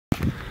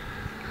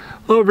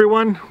Hello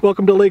everyone,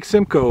 welcome to Lake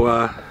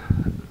Simcoe.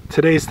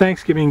 Today's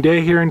Thanksgiving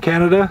Day here in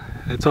Canada.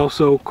 It's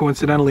also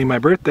coincidentally my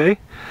birthday,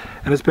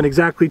 and it's been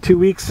exactly 2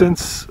 weeks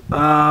since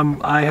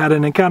I had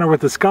an encounter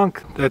with a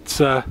skunk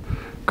that's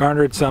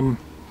garnered some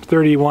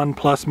 31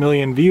 plus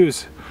million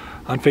views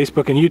on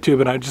Facebook and YouTube,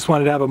 and I just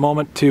wanted to have a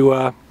moment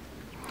to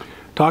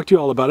talk to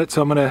you all about it.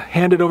 So I'm going to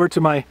hand it over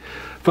to my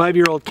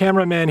 5-year-old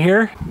cameraman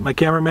here. My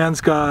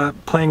cameraman's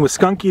playing with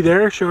Skunky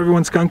there. Show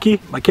everyone Skunky.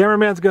 My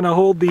cameraman's going to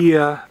hold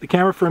the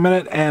camera for a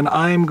minute, and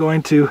I'm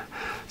going to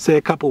say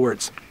a couple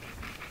words.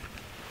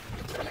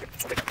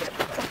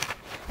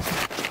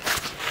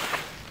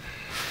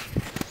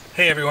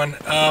 Hey everyone.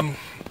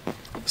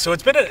 So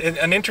it's been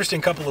an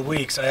interesting couple of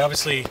weeks. I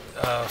obviously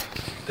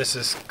this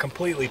has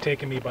completely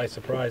taken me by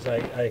surprise.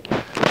 I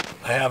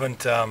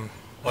haven't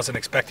wasn't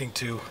expecting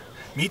to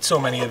meet so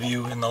many of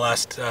you in the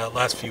last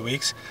few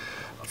weeks.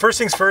 First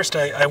things first,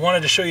 I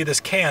wanted to show you this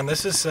can.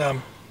 This is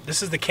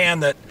the can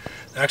that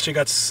actually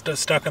got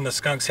stuck on the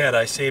skunk's head.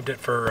 I saved it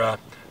for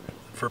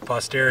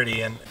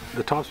posterity, and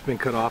the top's been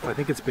cut off. I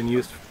think it's been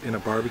used in a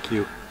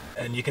barbecue,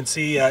 and you can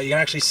see you can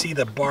actually see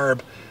the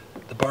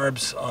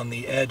barbs on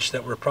the edge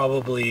that were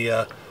probably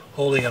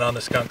holding it on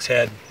the skunk's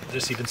head.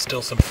 There's even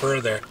still some fur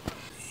there.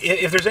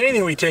 If there's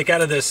anything we take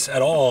out of this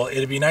at all,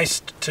 it'd be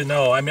nice to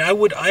know. I mean, I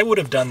would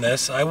have done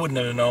this. I wouldn't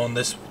have known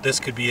this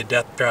could be a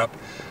death trap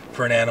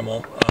for an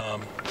animal.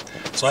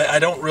 So I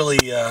don't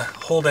really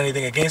hold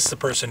anything against the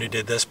person who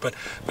did this. But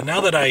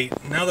now that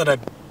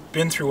I've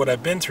been through what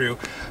I've been through,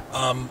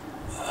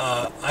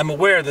 I'm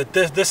aware that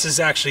this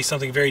is actually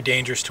something very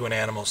dangerous to an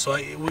animal. So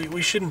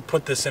we shouldn't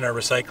put this in our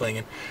recycling.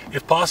 And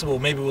if possible,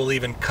 maybe we'll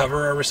even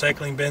cover our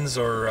recycling bins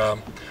or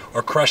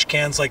crush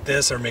cans like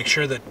this, or make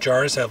sure that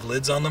jars have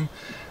lids on them.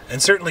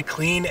 And certainly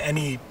clean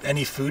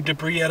any food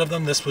debris out of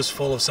them. This was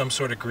full of some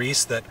sort of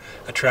grease that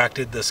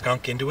attracted the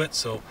skunk into it.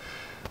 So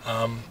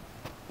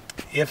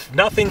if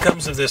nothing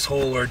comes of this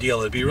whole ordeal,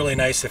 it'd be really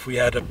nice if we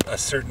had a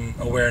certain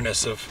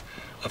awareness of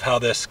how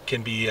this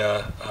can be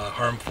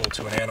harmful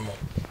to an animal.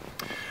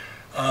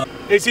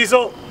 Hey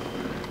Cecil!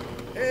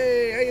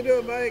 Hey, how you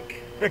doing,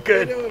 Mike?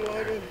 Good. How you doing,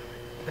 Logan?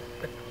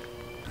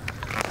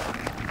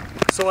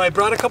 So I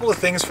brought a couple of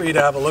things for you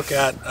to have a look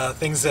at,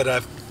 things that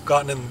I've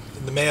gotten in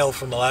the mail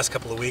from the last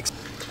couple of weeks.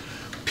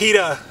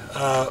 PETA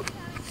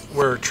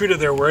were true to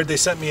their word. They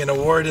sent me an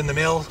award in the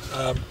mail.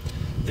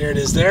 There it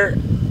is there.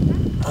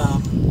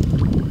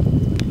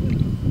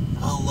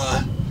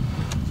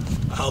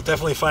 I'll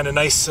definitely find a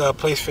nice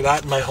place for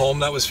that in my home.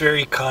 That was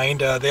very kind.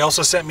 They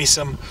also sent me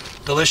some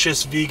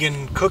delicious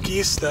vegan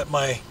cookies that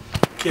my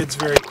kids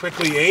very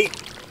quickly ate,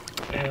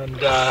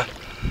 and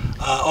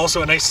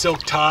also a nice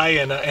silk tie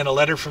and a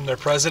letter from their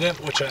president,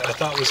 which I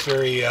thought was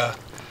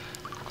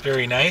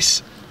very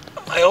nice.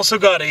 I also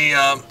got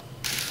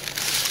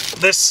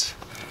this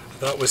I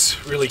thought was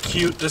really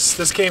cute.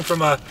 This came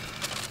from a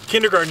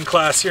kindergarten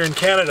class here in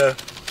Canada.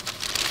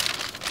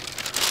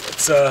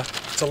 It's a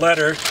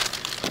letter.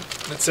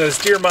 It says,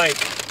 "Dear Mike,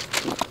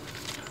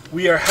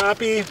 we are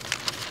happy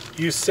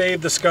you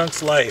saved the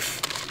skunk's life.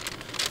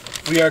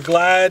 We are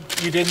glad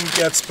you didn't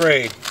get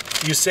sprayed.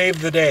 You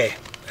saved the day."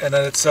 And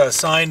then it's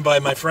signed by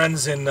my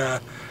friends in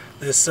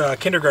this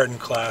kindergarten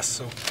class.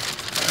 So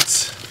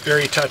that's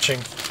very touching.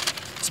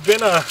 It's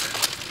been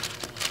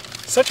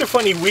such a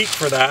funny week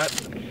for that.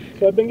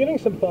 So I've been giving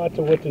some thought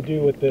to what to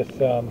do with this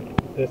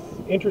this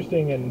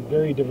interesting and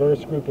very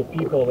diverse group of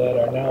people that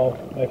are now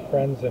my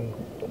friends and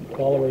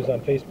followers on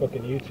Facebook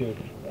and YouTube.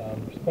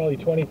 There's probably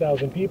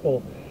 20,000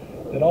 people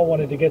that all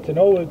wanted to get to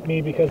know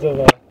me because of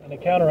an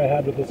encounter I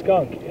had with the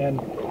skunk. And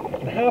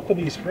half of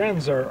these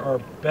friends are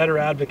better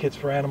advocates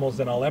for animals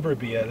than I'll ever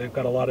be. They've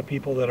got a lot of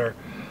people that are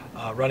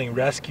running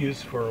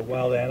rescues for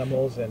wild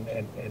animals and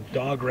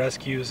dog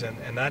rescues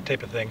and that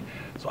type of thing.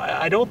 So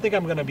I don't think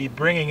I'm going to be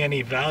bringing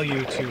any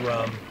value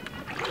to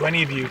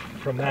any of you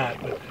from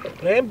that.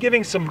 But I am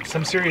giving some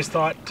serious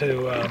thought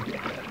to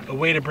a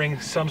way to bring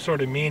some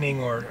sort of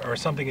meaning or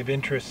something of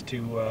interest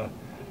to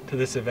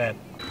this event.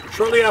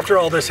 Shortly after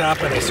all this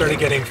happened, I started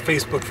getting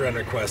Facebook friend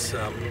requests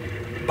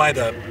by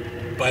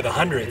the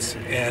hundreds,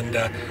 and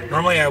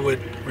normally I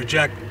would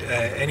reject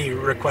any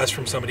request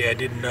from somebody I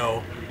didn't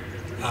know,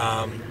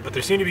 but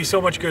there seemed to be so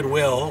much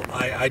goodwill.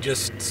 I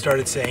just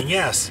started saying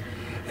yes,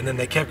 and then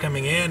they kept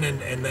coming in,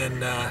 and then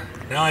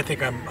now I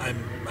think I'm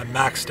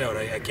maxed out.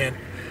 I can't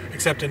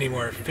accept any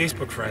more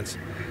Facebook friends.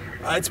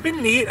 It's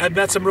been neat. I've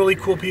met some really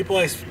cool people.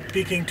 I was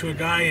speaking to a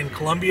guy in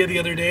Colombia the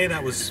other day.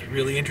 That was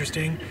really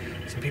interesting.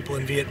 Some people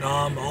in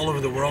Vietnam, all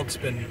over the world.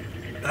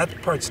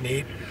 That part's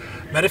neat.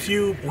 Met a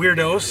few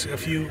weirdos, a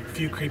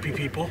few creepy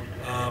people.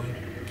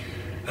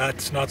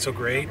 That's not so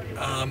great.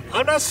 I'm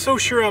not so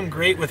sure I'm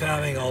great with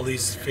having all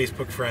these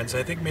Facebook friends.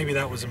 I think maybe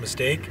that was a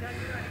mistake.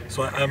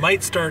 So I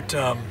might start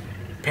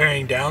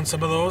paring down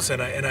some of those,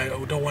 and I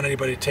don't want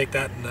anybody to take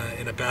that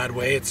in a bad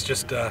way. It's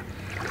just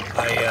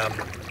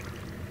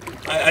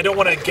I don't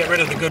want to get rid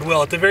of the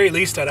goodwill. At the very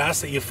least, I'd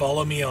ask that you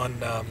follow me on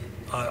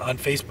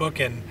Facebook,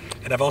 and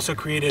I've also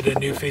created a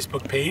new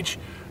Facebook page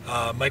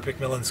Mike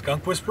McMillan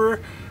Skunk Whisperer.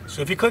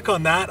 So if you click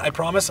on that, I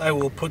promise I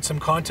will put some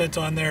content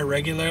on there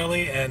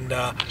regularly, and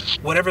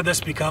whatever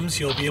this becomes,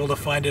 you'll be able to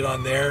find it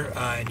on there,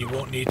 and you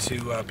won't need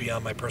to be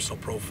on my personal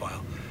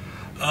profile.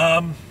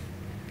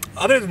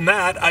 Other than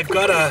that, I've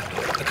got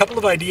a couple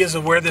of ideas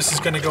of where this is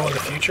going to go in the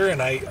future,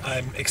 and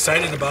I'm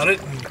excited about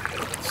it. And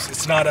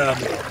it's not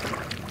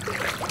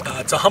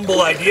it's a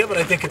humble idea, but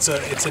I think it's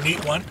a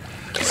neat one.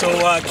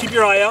 So keep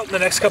your eye out in the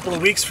next couple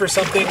of weeks for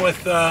something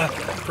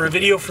for a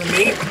video from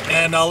me,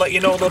 and I'll let you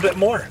know a little bit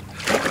more.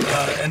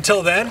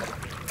 Until then,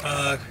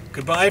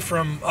 goodbye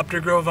from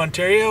Upder Grove,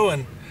 Ontario,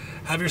 and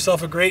have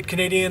yourself a great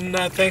Canadian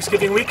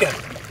Thanksgiving weekend.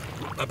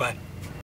 Bye-bye.